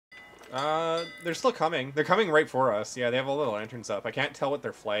They're still coming. They're coming right for us. Yeah, they have all the lanterns up. I can't tell what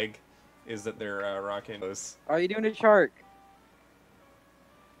their flag is that they're rocking. Are you doing a shark?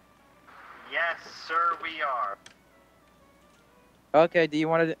 Yes, sir, we are. Okay, do you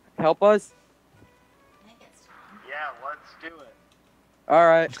want to help us? Yeah, let's do it.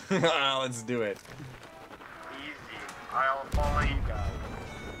 Alright. Let's do it. Easy. I'll follow you guys.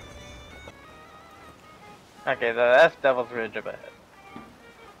 Okay, that's Devil's Ridge up ahead.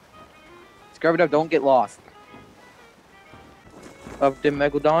 Scrub it up, don't get lost. Up to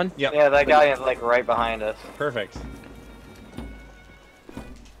Megalodon? Yep. Yeah, that guy is like right behind us. Perfect.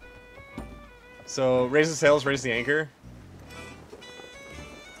 So, raise the sails, raise the anchor.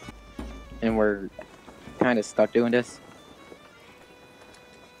 And we're kind of stuck doing this.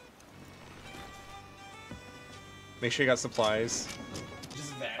 Make sure you got supplies.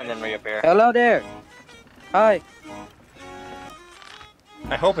 And then reappear. Hello there! Hi!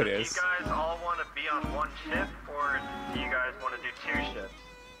 I hope it Do is. you guys all want to be on one ship, or do you guys want to do 2 ships?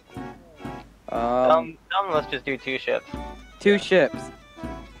 Let's just do 2 ships. 2 ships.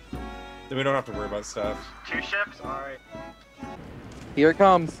 Then we don't have to worry about stuff. 2 ships? Alright. Here it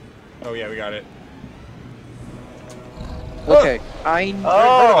comes. Oh yeah, we got it. Okay, Right in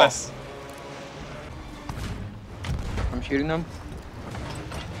front of us. I'm shooting them.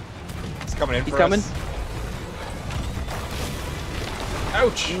 He's coming in He's for coming. us.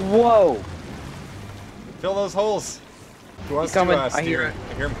 Ouch! Whoa! Fill those holes. Who wants He's coming. to I steer hear it? it.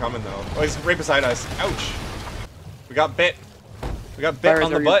 I hear him coming though. Oh, he's right beside us. Ouch! We got bit. We got bit Fires,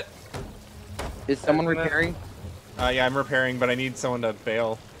 on the are you- butt. Is someone repairing? Yeah, I'm repairing, but I need someone to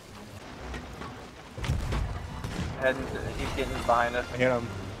bail. And he's getting behind us. I hit him.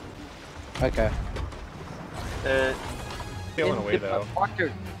 Okay. Feeling away In the though.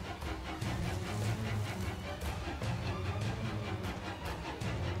 water.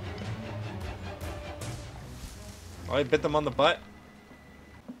 Oh, I bit them on the butt.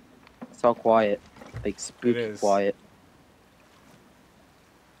 It's all quiet. Like spooky is. quiet.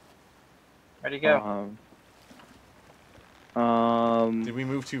 Where'd he go? Did we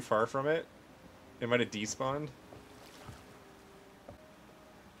move too far from it? It might have despawned.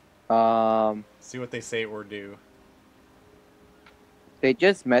 See what they say or do. They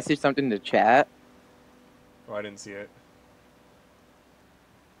just messaged something to chat. Oh, I didn't see it.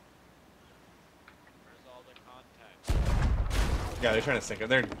 Yeah, they're trying to sink it.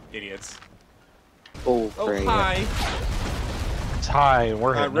 They're idiots. Oh, Oh, great. hi! It's high.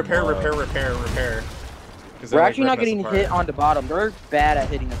 We're hitting Repair. them low. 'Cause We're they're, actually not ripping getting us hit apart. on the bottom. They're bad at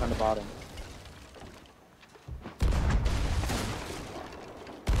hitting us on the bottom.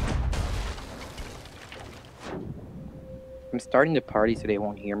 I'm starting to party so they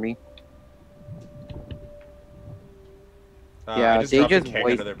won't hear me. Yeah, I just they dropped just a keg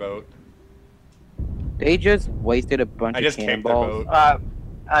waste- under their boat. They just wasted a bunch I of just kicked their cannonballs. boat.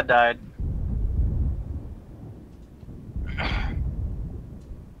 I died.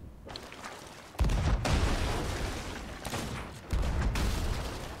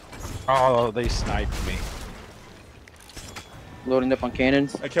 Oh, they sniped me. Loading up on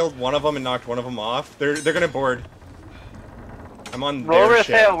cannons. I killed one of them and knocked one of them off. They're gonna board. I'm on Lower their the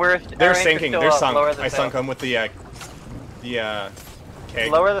ship. sail. They're Our anchor's sinking. still They're up. sunk. Lower the I sail. sunk them with the keg.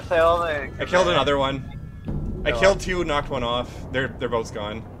 Lower the sail. I killed another one. I killed 2, knocked 1 off. They're both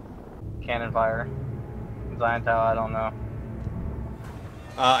gone. Cannon fire. Zion Tower, I don't know.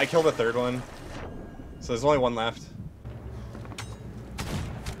 I killed a 3rd one. So there's only 1 left.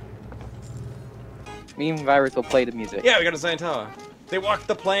 Me and Virus will play the music. Yeah, we got a Zion Tower. They walked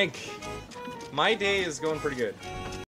the plank. My day is going pretty good.